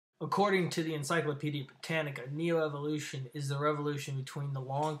According to the Encyclopedia Britannica, neoevolution is the revolution between the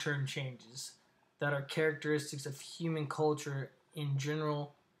long-term changes that are characteristics of human culture in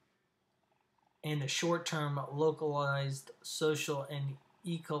general and the short-term localized social and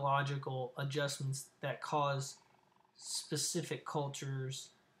ecological adjustments that cause specific cultures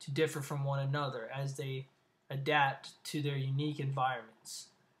to differ from one another as they adapt to their unique environments.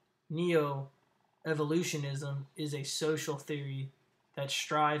 Neo-evolutionism is a social theory that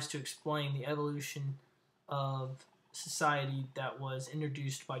strives to explain the evolution of society that was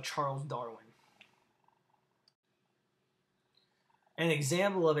introduced by Charles Darwin. An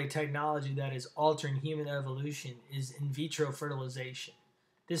example of a technology that is altering human evolution is in vitro fertilization.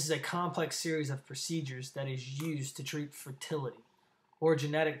 This is a complex series of procedures that is used to treat fertility or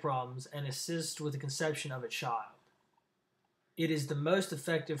genetic problems and assist with the conception of a child. It is the most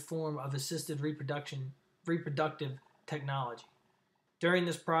effective form of assisted reproductive technology. During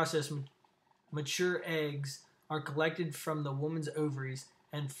this process, mature eggs are collected from the woman's ovaries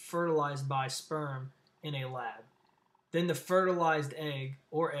and fertilized by sperm in a lab. Then the fertilized egg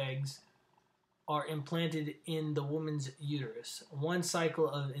or eggs are implanted in the woman's uterus. One cycle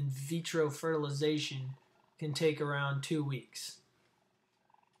of in vitro fertilization can take around 2 weeks.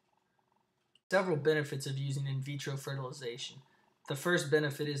 Several benefits of using in vitro fertilization. The first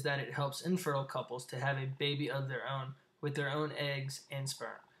benefit is that it helps infertile couples to have a baby of their own with their own eggs and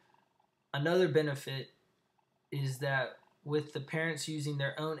sperm. Another benefit is that with the parents using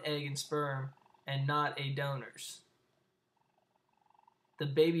their own egg and sperm and not a donor's, the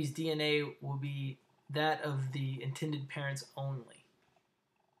baby's DNA will be that of the intended parents only.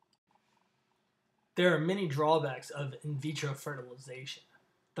 There are many drawbacks of in vitro fertilization.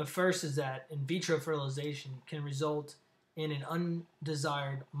 The first is that in vitro fertilization can result in an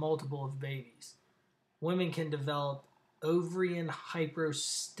undesired multiple of babies. Women can develop ovarian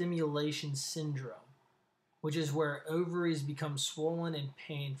hyperstimulation syndrome, which is where ovaries become swollen and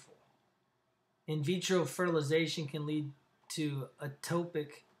painful. In vitro fertilization can lead to ectopic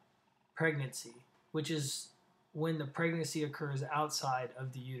pregnancy, which is when the pregnancy occurs outside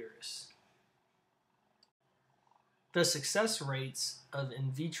of the uterus. The success rates of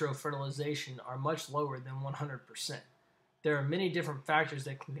in vitro fertilization are much lower than 100%. There are many different factors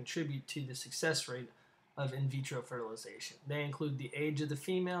that can contribute to the success rate of in vitro fertilization. They include the age of the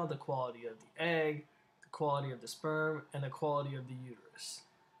female, the quality of the egg, the quality of the sperm, and the quality of the uterus.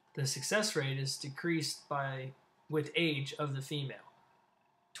 The success rate is decreased with age of the female.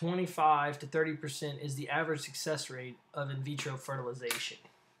 25 to 30% is the average success rate of in vitro fertilization.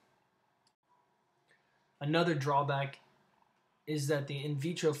 Another drawback is that the in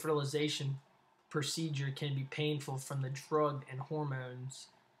vitro fertilization procedure can be painful from the drug and hormones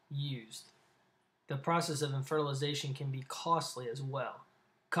used. The process of fertilization can be costly as well.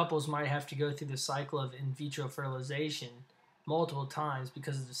 Couples might have to go through the cycle of in vitro fertilization multiple times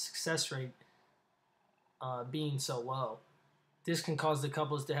because of the success rate being so low. This can cause the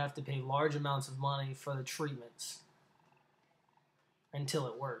couples to have to pay large amounts of money for the treatments until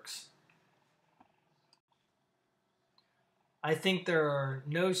it works. I think there are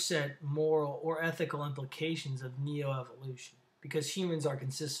no set moral or ethical implications of neoevolution because humans are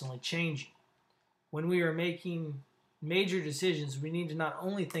consistently changing. When we are making major decisions, we need to not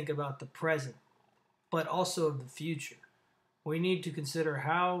only think about the present, but also of the future. We need to consider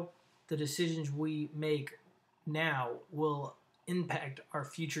how the decisions we make now will impact our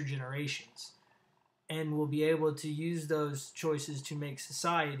future generations, and we'll be able to use those choices to make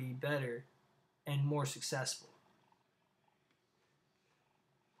society better and more successful.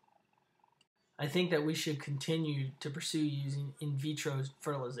 I think that we should continue to pursue using in vitro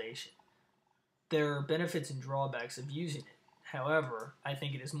fertilization. There are benefits and drawbacks of using it. However, I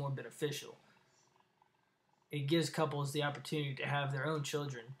think it is more beneficial. It gives couples the opportunity to have their own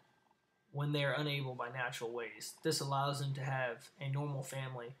children when they are unable by natural ways. This allows them to have a normal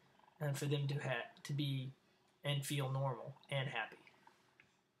family and for them to be and feel normal and happy.